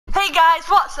Hey guys,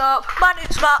 what's up? My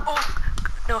name's Matt. Oh,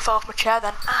 no, I fell off my chair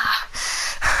then.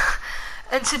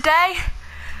 And today,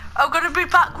 I'm going to be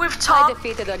back with Tom. I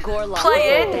defeated a Gorlock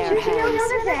playing. These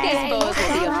bows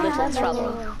will be of little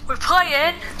trouble. We're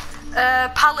playing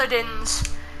Paladins.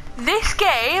 This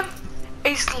game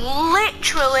is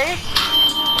literally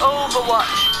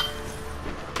Overwatch.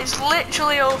 It's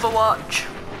literally Overwatch.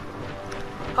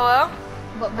 Hello?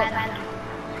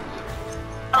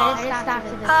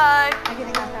 Hi.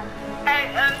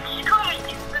 Hey, Did you call me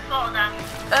before then?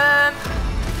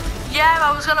 Yeah,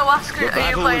 I was gonna ask you, The are you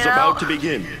battle playing is out? about to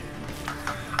begin.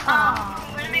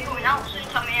 I'm gonna be going out soon to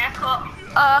have my haircut.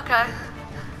 Oh, okay.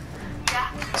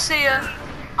 Yeah. See ya.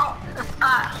 Oh,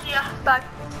 see ya. Bye.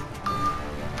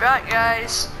 Right,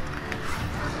 guys.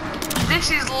 This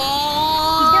is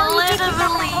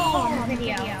literally...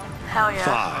 Hell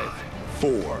yeah. 5,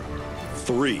 4,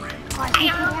 3,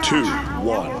 2,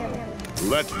 1.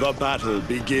 Let the battle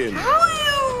begin.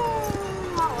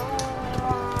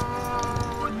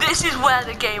 This is where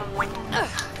the game wins.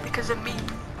 Because of me.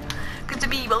 Because of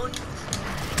me, boys.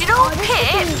 You know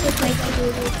Pip?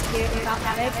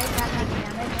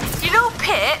 You know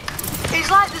Pip is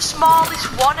like the smallest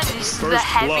one and is the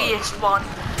heaviest one.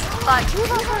 Like...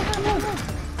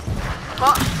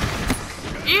 What?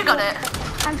 You got it.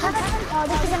 I'm trying to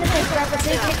this is gonna take forever to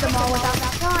hit them all without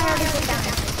that. No, I already took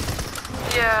damage.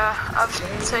 Yeah, I've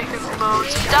taken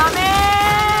loads of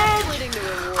damage!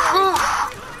 Whew.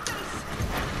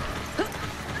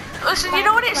 Listen, you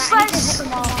know when it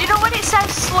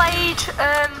says, slayed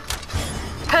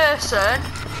person?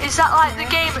 Is that like the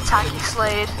game attack you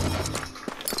slayed?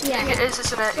 Yeah. It is,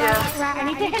 isn't it? Yeah. Right, I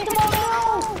need to hit them all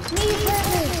now!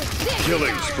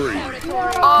 Killing spree.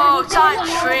 Oh, times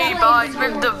 3 boys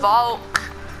with the Volk.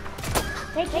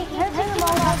 Hitting them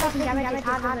all without taking damage is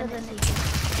harder than the...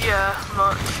 Yeah,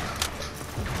 much.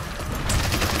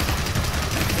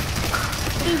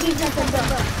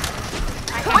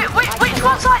 Wait, which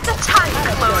one's like the tank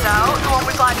loadout? The one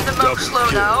with like the most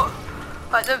loadout?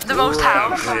 Like the most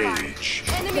health? Rampage.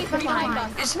 Enemy behind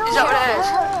us. Is that what it is?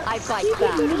 I fight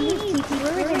back.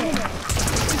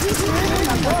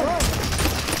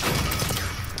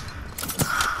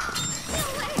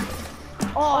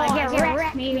 Oh, I get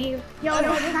wrecked, maybe. Yo,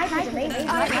 no, this knife is amazing.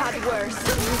 I've had worse.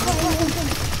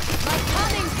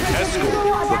 Escort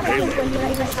for payload.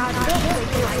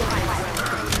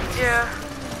 Yeah.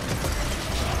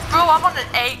 Bro, I'm on an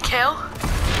 8 kill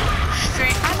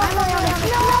streak.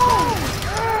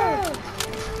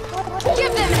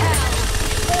 Give them hell.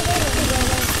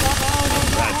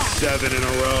 That's 7 in a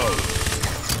row.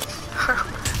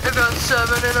 I've got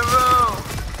 7 in a row.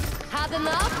 Had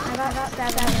enough? I got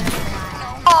 7.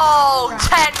 Oh,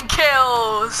 10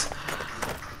 kills.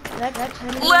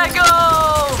 Lego.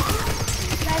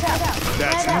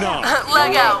 That's not.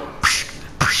 Lego.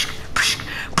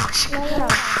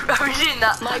 Have you seen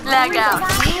that? Lego.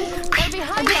 They're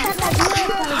behind us.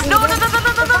 No.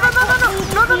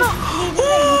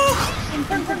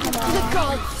 The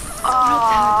gods. Oh,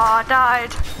 I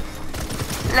died.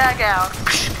 Lego.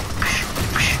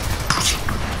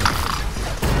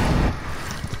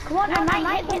 Come on, I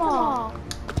might hit them all.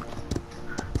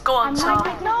 Go on, Tom.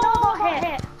 No,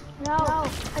 hit. No,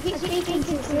 I keep speaking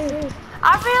to you.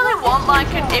 I really want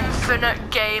like an infinite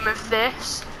game of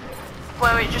this,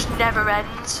 where it just never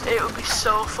ends. It would be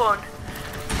so fun.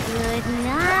 Good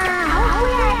night. How do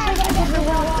we actually get the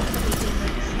world?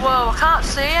 Whoa, I can't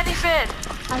see anything.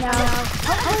 I know.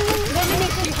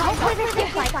 How could this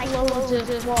get like loads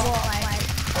of walk like?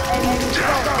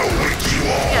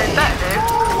 Yeah, you better do.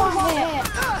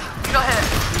 You got hit.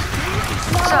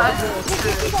 So,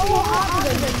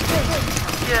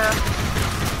 yeah.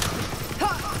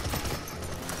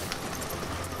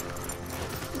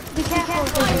 Be careful.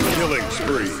 Killing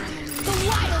spree. The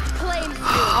wild claims you.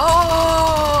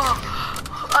 Oh,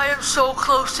 I am so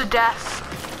close to death.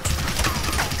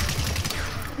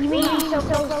 You mean so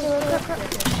close to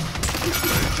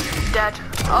Dead.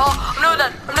 Oh, I'm no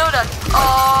dead.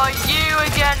 Oh, you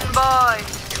again, boy.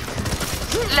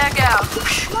 Leg out.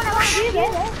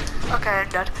 Okay, I'm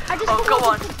dead. Oh, go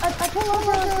on.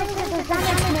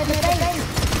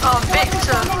 Oh,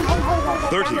 Victor.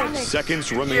 30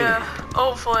 seconds remaining. Yeah,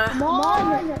 hopefully.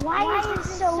 Mom, why is it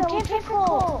so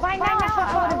difficult? By now I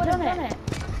thought I would have done it.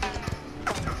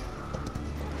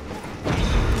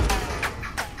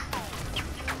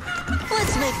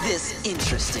 Let's make this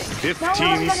interesting.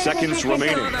 15 seconds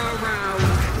remaining.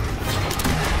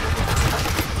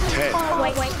 10,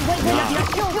 9,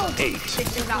 8,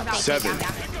 7,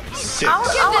 6, I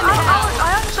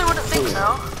actually wouldn't think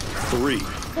so. 3,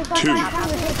 2,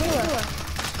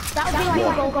 That would be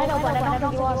like a goal, but I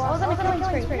don't think it was. I was on a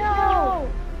killing spree. No!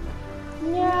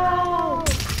 No.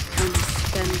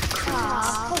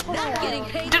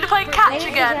 Did he play catch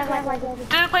again?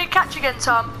 Did he play catch again,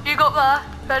 Tom? You got there?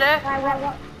 Ready?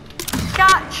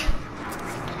 Catch!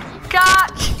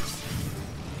 Catch!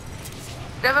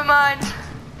 Never mind.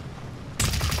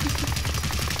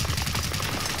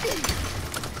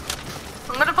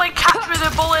 I'm gonna play catch with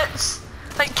the bullets.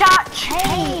 Like catch!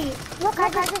 Hey, look, I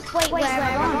just wait where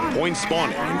I'm on. Point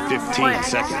spawning in 15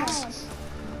 seconds.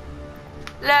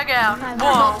 Leg out.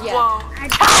 Whoa, whoa.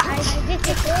 Catch!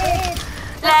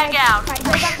 Leg out.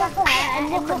 And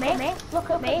look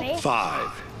at me.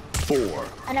 5, 4,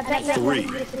 And I bet 3,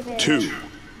 2,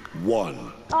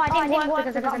 1. Oh, I didn't work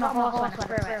because I got my horse went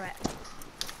through it.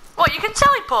 What, you can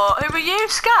teleport? Who are you,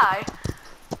 Sky?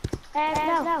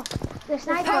 No. The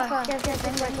sniper.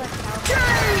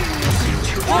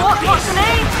 What's the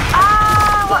name?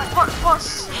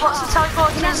 What's the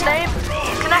teleporter's name?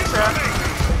 Connector?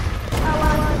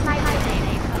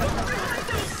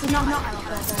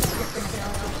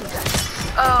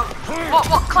 Oh,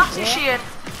 what class is she in?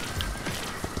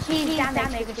 She's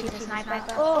damaged because she's a sniper.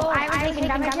 Oh, I was taking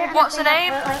damage. What's the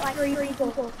name? Like 3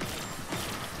 people.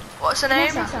 What's the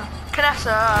name?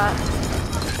 Canessa, alright.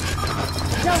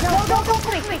 No, don't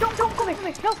come here. Don't come here.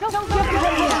 Don't come here.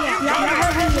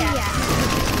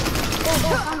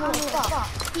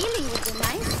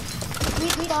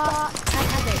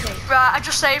 Right, I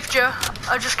just saved you.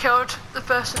 I just killed the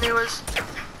person who was...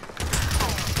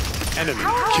 Enemy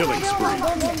killing spree.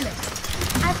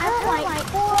 I felt like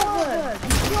forward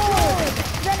and forward.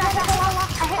 Then I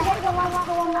hit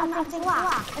the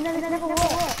last, and then it never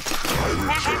worked.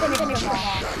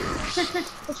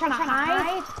 They're trying to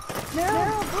hide. No.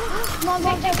 Come on,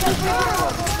 make it go.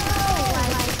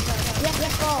 Yes,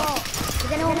 go.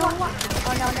 Is anyone want?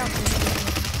 Oh, no.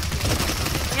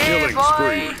 Yeah, Killing boy.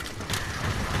 spree.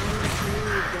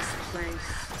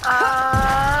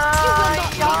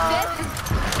 Hit.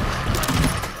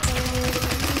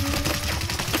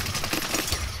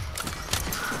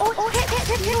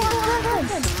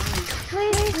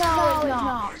 Please, no, it's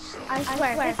not. I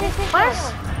swear. What?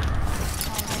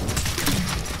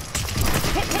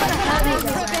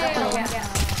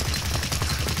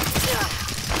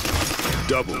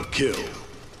 Double kill.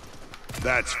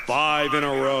 That's 5 in a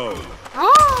row.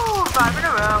 Woo! 5 in a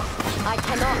row. I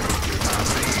cannot.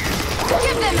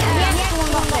 Give them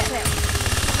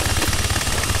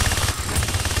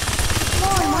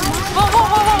Whoa.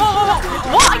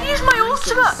 What? I used my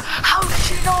ultimate. How did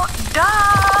she not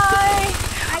die?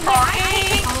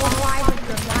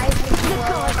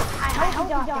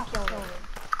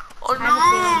 Oh no.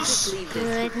 Good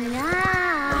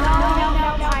night.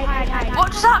 What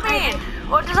does that mean?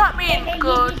 What does that mean?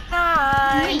 Good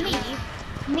night.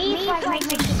 Me like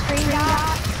makes the screen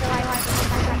dark, so I like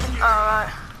it.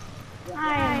 Alright.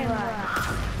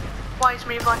 Why is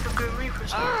me like a Grim Reaper?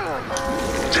 No,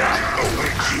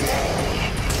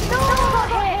 not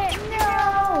hit.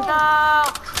 No.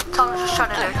 Tom's just trying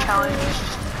to do a challenge.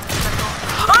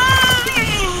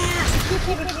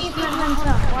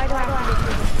 Why do I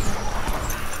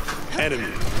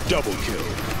Enemy double kill.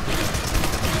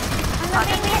 I'm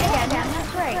getting hit again.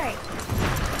 That's great.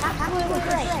 Absolutely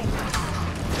great.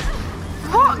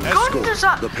 What gun Escort does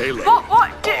that? the payload.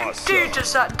 What Awesome. dude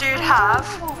does that dude have?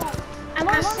 I'm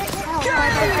on 6 health.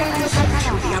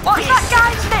 What's that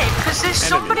guy's name? Because there's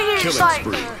somebody Enemy who's killing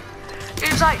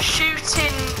like spree.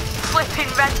 shooting, flipping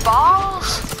red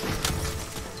balls.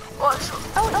 What's?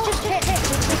 Oh, just hit.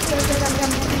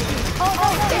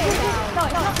 No,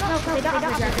 they don't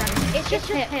have the it's just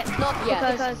hit. Not yet.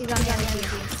 Because he's on the enemy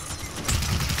team.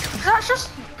 That's just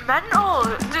mental.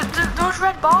 Those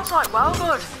red balls are like well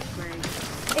good.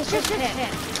 It's just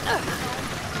hit.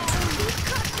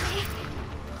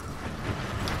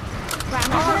 Right,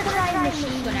 I'm gonna try a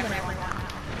machine gun everyone.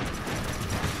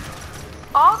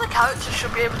 All the characters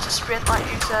should be able to sprint like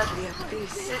you said.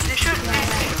 They should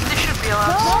be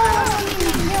allowed to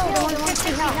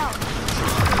sprint.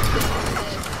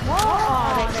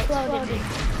 Whoa, they exploded.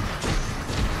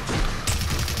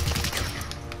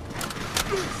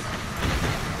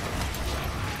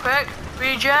 Quick,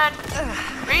 regen,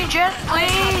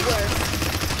 please.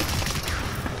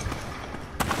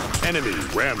 Enemy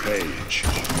rampage.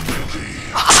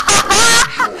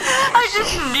 I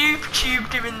just noob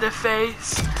tubed him in the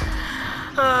face.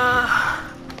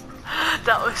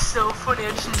 That was so funny.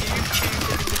 I just noob tubed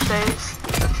him in the face.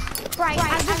 Right, I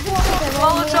just walked the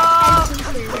Molotov!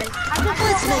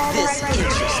 Let's make this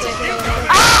interesting.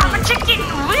 Ah, my chicken!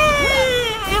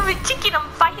 Woo! My chicken on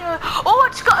fire! Oh, I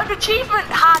just got an achievement.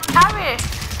 Hard carry.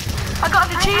 I got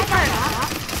an achievement.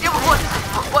 Yeah, but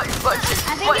what is it?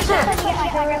 I think it's just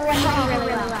like really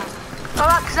well.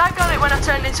 Alright, because I got it when I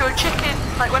turned into a chicken.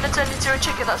 Like when I turned into a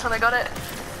chicken, that's when I got it.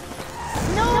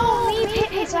 No, me hit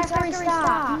me so I can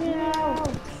restart. No.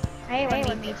 I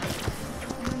hate me.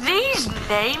 These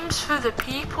names for the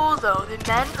people though, they're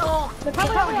mental. They're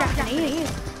probably Japanese.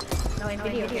 No, in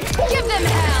video. Give them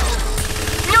hell!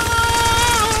 No!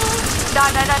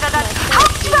 Die. How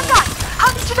did you not die? How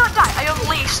did you not die? I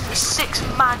unleashed 6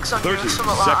 mags on you or 30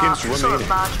 something like seconds that. Something remaining.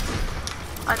 mad.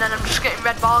 And then I'm just getting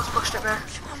red balls pushed at me.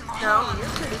 No.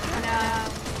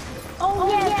 Oh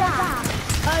yeah, that.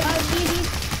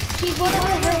 She's one of the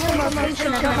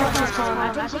promotion. I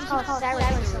think she's called Sarah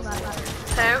or something like that.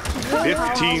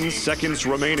 15 seconds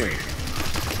remaining.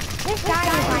 This guy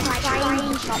is like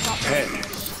trying shop.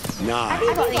 10, 9,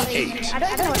 8,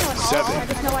 7,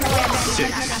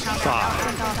 6,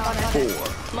 5, 4,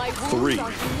 3,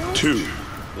 2,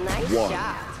 1.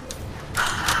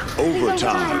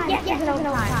 Overtime. Yes, it's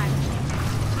overtime.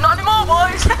 Not anymore,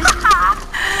 boys!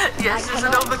 Yes, it's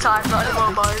an overtime, not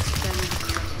anymore, boys.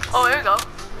 Oh, here we go.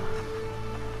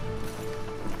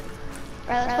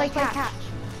 Right, let's play catch.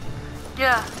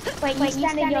 Yeah. Wait, you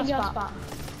stand in your spot.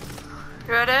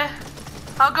 You ready?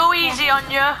 I'll go easy on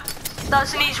you.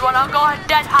 That's an easy one. I'll go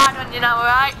dead hard on you now,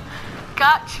 alright?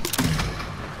 Catch.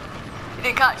 You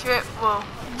didn't catch it. Whoa.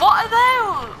 What are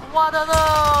those? What are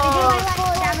those?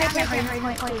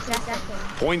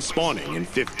 Point spawning in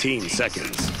 15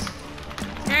 seconds.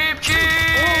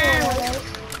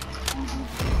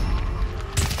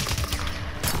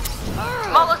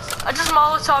 I just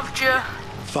molotoved you.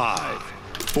 5,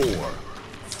 4,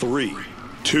 3,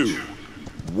 2,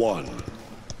 1.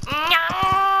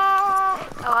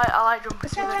 I like jumping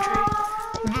through the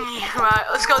tree. Right,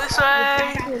 let's go this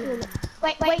way.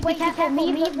 Wait, be careful. Me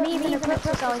and the clips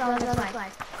are always going this way.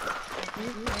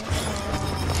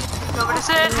 Nobody's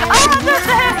here. Ah,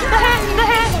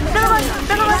 they're here.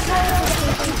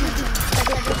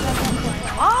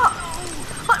 What?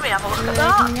 Let me have a look at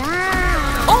that.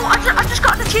 Oh, I just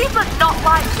got an achievement, not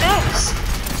like this.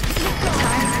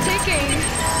 Time's ticking.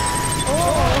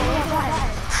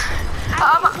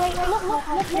 Wait, look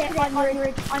at it on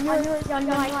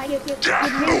your my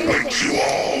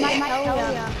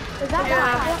area. Is that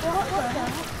right?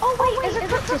 Oh wait, there's a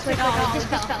cryptus right now. I just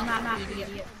fell not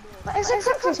idiot. There's a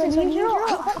cryptus when you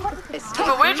draw.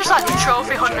 But we're just like the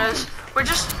trophy hunters. We're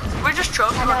just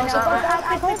trophy hunters, aren't we?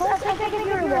 I think if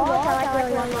you're a wall, I like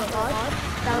really want to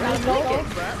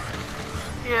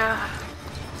Yeah.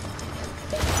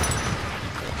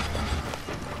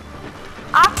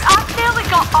 I've nearly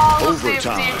got all of the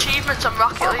achievements on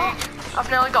Rocket League. I've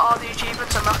nearly got all the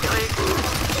achievements on Rocket League.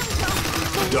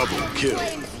 Double kill.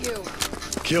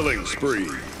 Killing spree.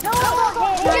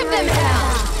 Give them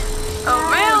hell!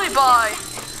 Oh really, boy?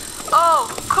 Oh,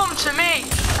 come to me.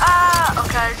 Ah,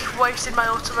 okay, just wasted my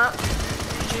ultimate.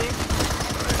 GG.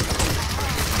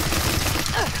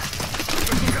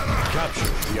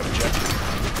 Capture the objective.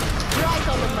 Right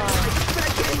on the mark.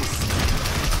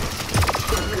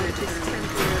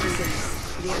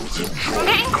 I'm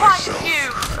getting quite a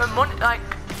few money, like,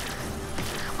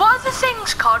 what are the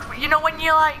things called? You know when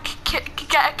you like get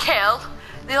a kill,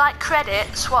 they like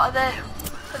credits, what are they?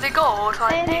 Are they gold?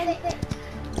 Like, no,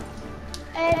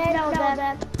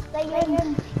 they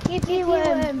give you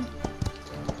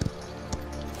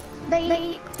they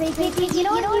you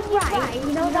know when you write,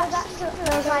 you know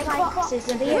those like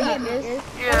boxes of the images.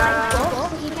 yeah.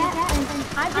 You get, and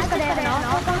I just got it an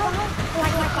offer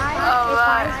like Oh,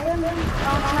 right.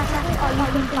 automatically, or you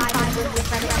can buy them with your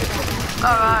friends.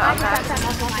 Alright, okay.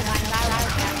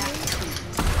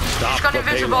 Stop He's got the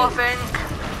invisible, I payload. think.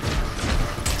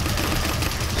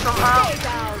 Somehow.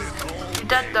 You're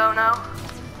dead though now.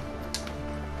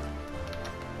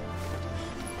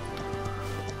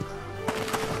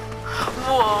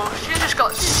 Whoa, she just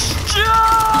got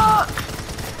stuck!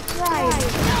 Right.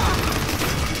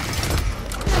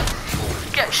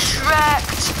 Get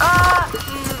shreked! Ah!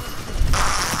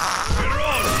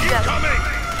 Yeah.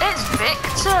 It's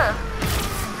Victor!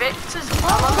 Victor's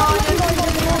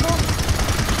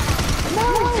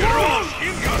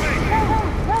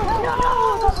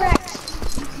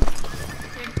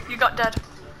You got dead.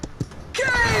 You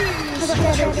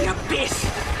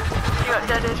got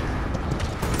deaded.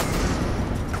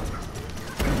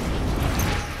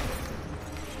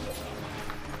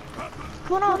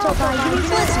 Come on,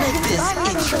 let's make this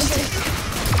interesting.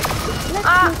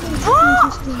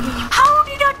 What? How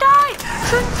did I die?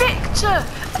 From Victor!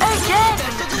 Again!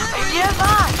 You're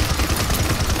mad!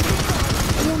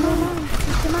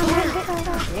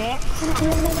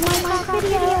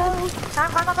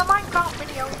 Time for another Minecraft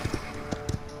video.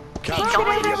 Capture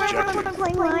the objective.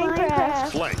 Playing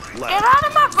Minecraft. Flank left. Get out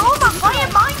of my room, I'm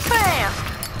playing Minecraft!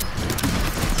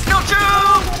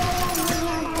 YouTube!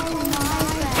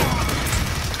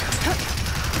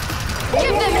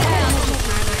 Give them hell!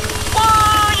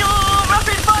 Fire!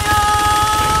 Rapid fire!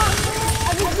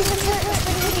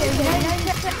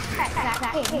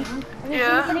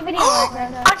 Yeah.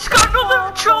 I just got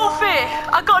another trophy!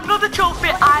 I got another trophy.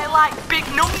 I like big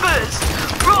numbers.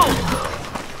 Bro!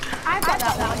 I've got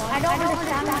that one. I don't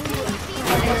understand that.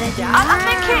 I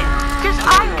think it, because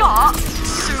I got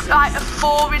like a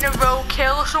 4 in a row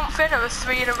kill or something, or a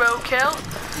 3 in a row kill.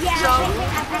 Yeah, so,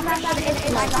 I think it's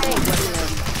like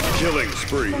Killing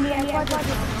spree. I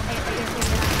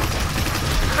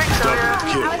think so, yeah.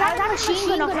 Kill. I was machine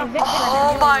gun off of Victor.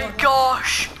 Oh my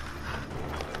gosh.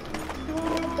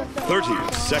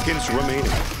 30 seconds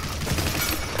remaining.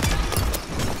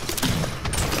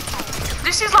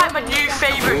 This is like my new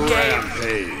favourite game.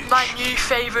 Rampage. My new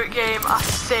favourite game, I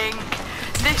think.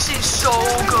 This is so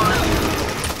good.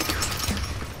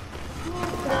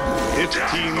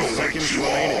 15 seconds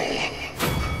remaining.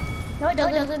 No, it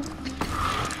doesn't.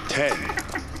 10,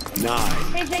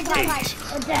 9, 8, 7,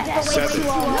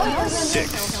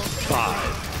 6, 5,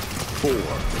 4,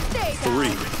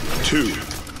 3, 2,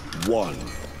 1.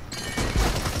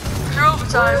 Through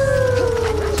overtime.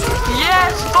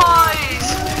 Yes, boys!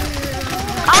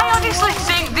 I honestly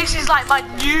think this is like my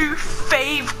new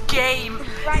fave game.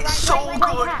 It's so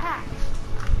good.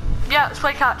 Yeah, let's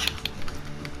play catch.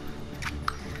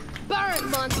 Burn,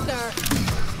 monster!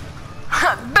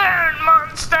 Burn,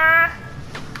 monster!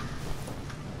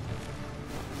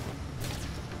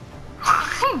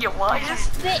 You liars.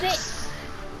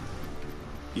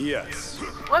 Yes.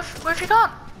 Where've you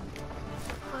gone?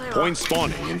 Point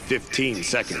spawning in 15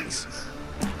 seconds.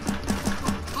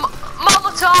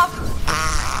 Molotov!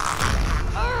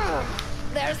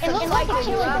 There's It looks some like a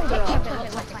fighting chili. after all.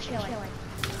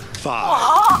 5,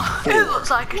 What? It looks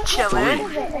like a chili.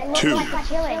 2,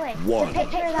 1.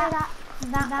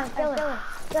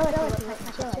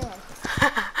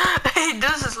 It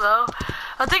does as though.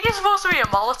 I think it's supposed to be a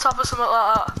Molotov or something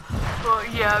like that. But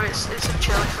yeah, it's a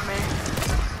chili for me.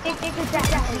 It's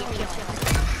definitely a chili.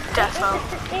 Defo.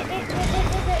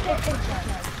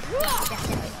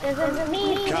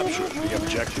 Capture the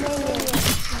objective.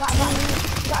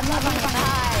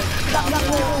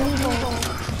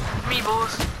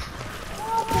 Meebles.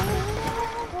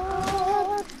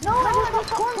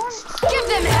 Give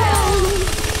them hell!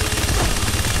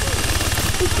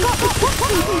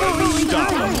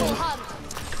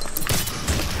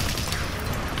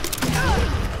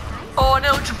 Oh, I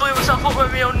nearly just blew myself up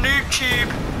with me on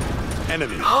YouTube.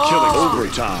 Enemy killing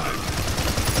overtime.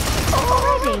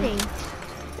 Already?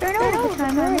 They're in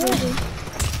overtime already.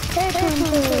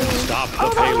 Stop the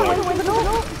payload.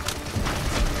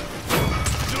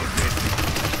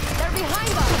 They're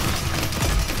behind us!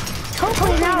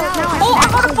 Hopefully now Oh, I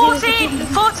got a 14!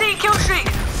 14 kill streak!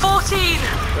 14!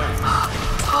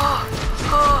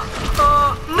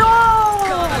 No!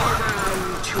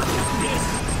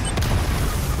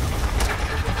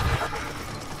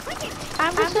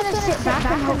 I'm just gonna sit back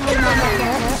and hopefully not get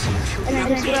hurt. And then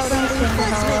just throw these things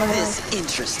all over. This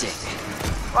interesting.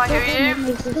 Right, who are you?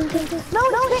 No,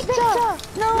 Victor!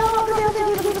 No, I'm gonna be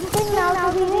able to do the thing now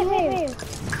because he hit me.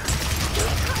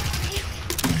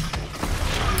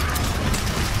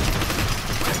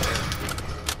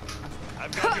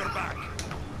 I've got your back.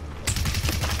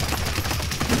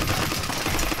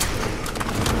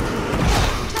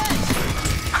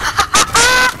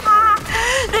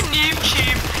 The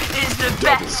YouTube is the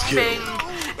best thing.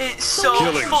 It's so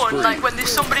fun. Like when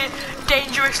there's somebody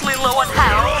dangerously low on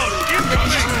health, then you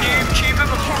just YouTube them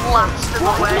and blast them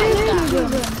away.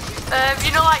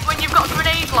 You know, like when you've got a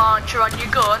grenade launcher on your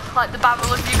gun, like the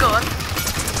barrel of your gun.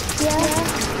 Yeah.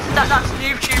 That's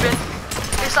YouTubing.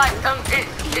 It's like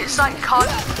it's like COD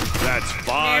That's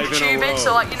 5 in a YouTubing. row.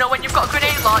 So like you know when you've got a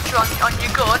grenade launcher on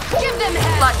your gun, Give them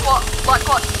hell! like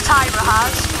what Tyra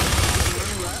has.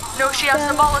 No, she has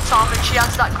the Molotov and she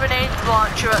has that grenade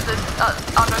launcher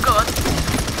on her gun.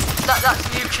 That's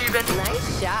YouTubing.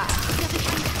 Nice shot.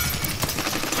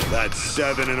 That's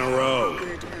 7 in a row.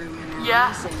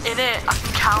 Yeah, in it, I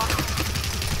can count.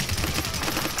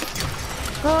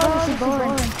 Oh, this is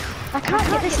boring. I can't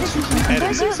get this decision.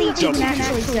 Let's see what the achievement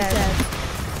actually says.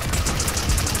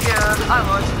 Yeah, I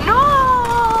would. No!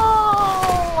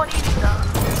 What do you do that?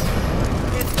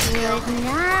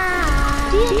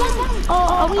 Oh,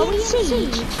 are we in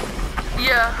siege?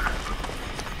 Yeah.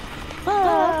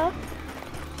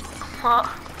 What?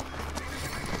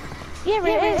 Yeah,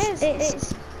 it is.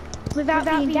 It's without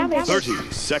being damaged.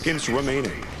 30 seconds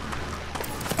remaining.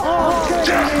 Oh, good.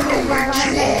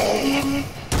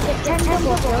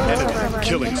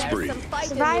 killing spree.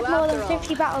 Survive more than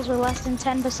 50 battles with less than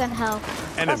 10% health.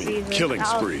 Enemy killing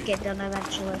That'll spree. get done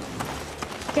eventually.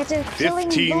 Get to killing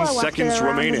 15 blow seconds after the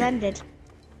round remaining. has ended.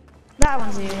 That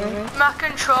one's easy. My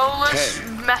controller's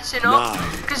 10, messing up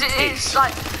 9, because it's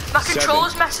like my 7,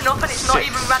 controller's messing up and it's not 6,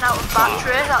 even ran out of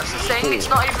battery. That's the thing. It's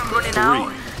not even running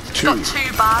out. It's got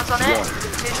 2 bars on it.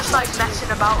 It's just like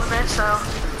messing about with it. So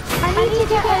I need to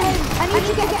get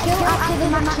a kill after the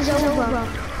match is over.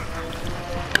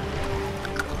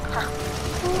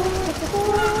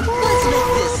 Let's make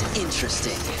this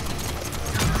interesting.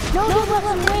 No,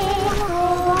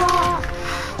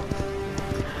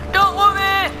 don't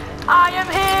worry, I am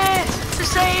here to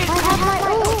save.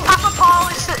 Papa Paul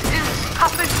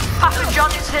Papa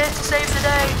John is here to save the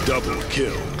day. Double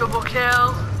kill. Double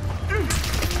kill.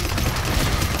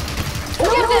 We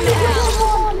did it.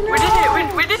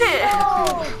 We did it.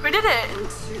 We did it.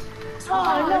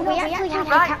 Oh no, we actually have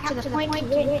to capture the point to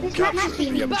win. This match has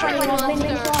been Battle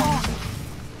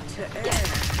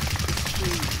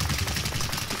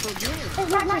This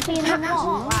match has been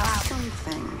long.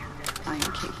 Something I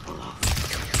am capable of.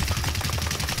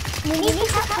 We need to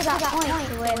capture that point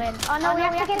to win. Oh no, we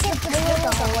have to get the blue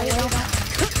the whole way over.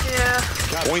 Yeah.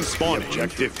 Point spawning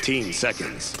at 15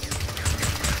 seconds.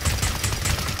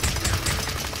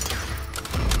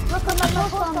 Look at my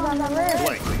bombs on the roof.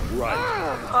 Blank right.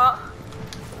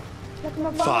 Look at my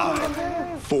bombs on the 5,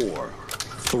 roof. 4,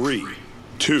 3,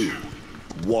 2,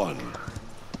 1.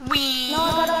 We No, I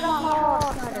got it on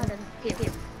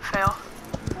fail.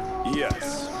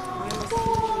 Yes.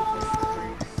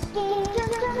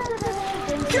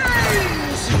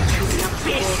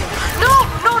 No!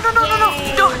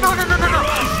 Yo.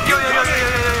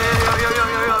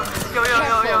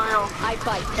 I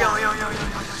fight Yo.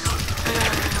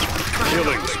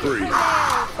 Killing spree.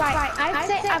 Right, I've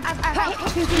hit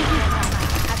 2 people now.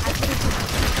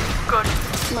 Good.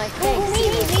 my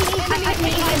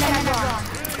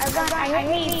I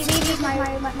hate these my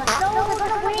no, we're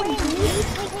gonna win.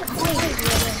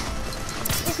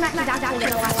 This match is actually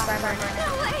gonna last forever.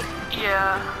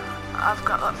 Yeah, I've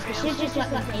got that feeling. Just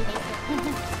let me think.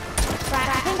 Right,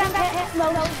 I think I'm hit. No,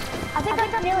 I think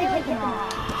I'm nearly hitting him.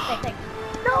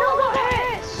 No,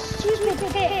 hit!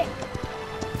 Stupid hit.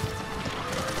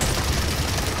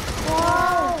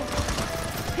 Whoa!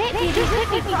 Hit me, just hit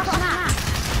me across the map.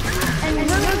 And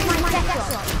remove my sector.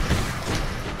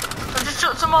 I just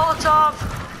shot some Molotov.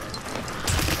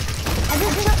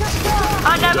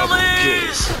 I never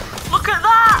lose. Look at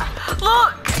that.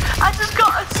 Look, I just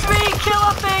got a 3 kill,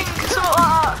 I think, something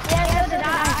like that. Yeah, so did I.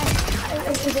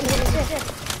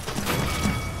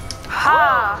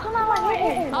 Ha.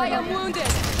 I am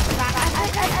wounded.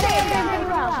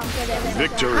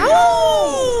 Victory.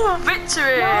 Woo!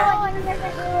 Victory.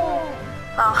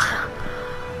 Oh.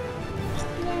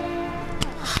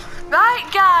 Right,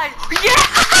 guys. Yeah!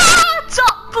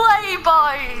 Top play,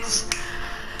 boys.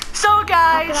 So,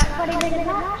 guys,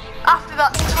 after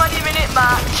that 20-minute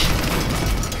match,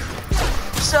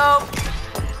 so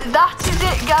that is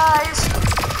it, guys.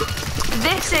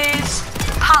 This is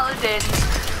Paladins,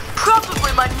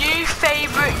 probably my new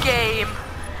favourite game.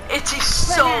 It is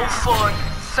so fun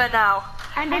for now.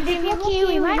 And if you're lucky,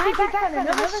 we might be back on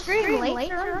another stream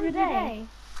later on today.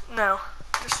 No,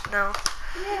 just no.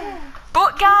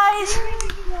 But guys,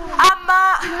 I'm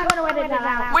Matt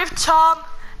with Tom,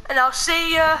 and I'll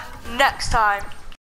see you next time.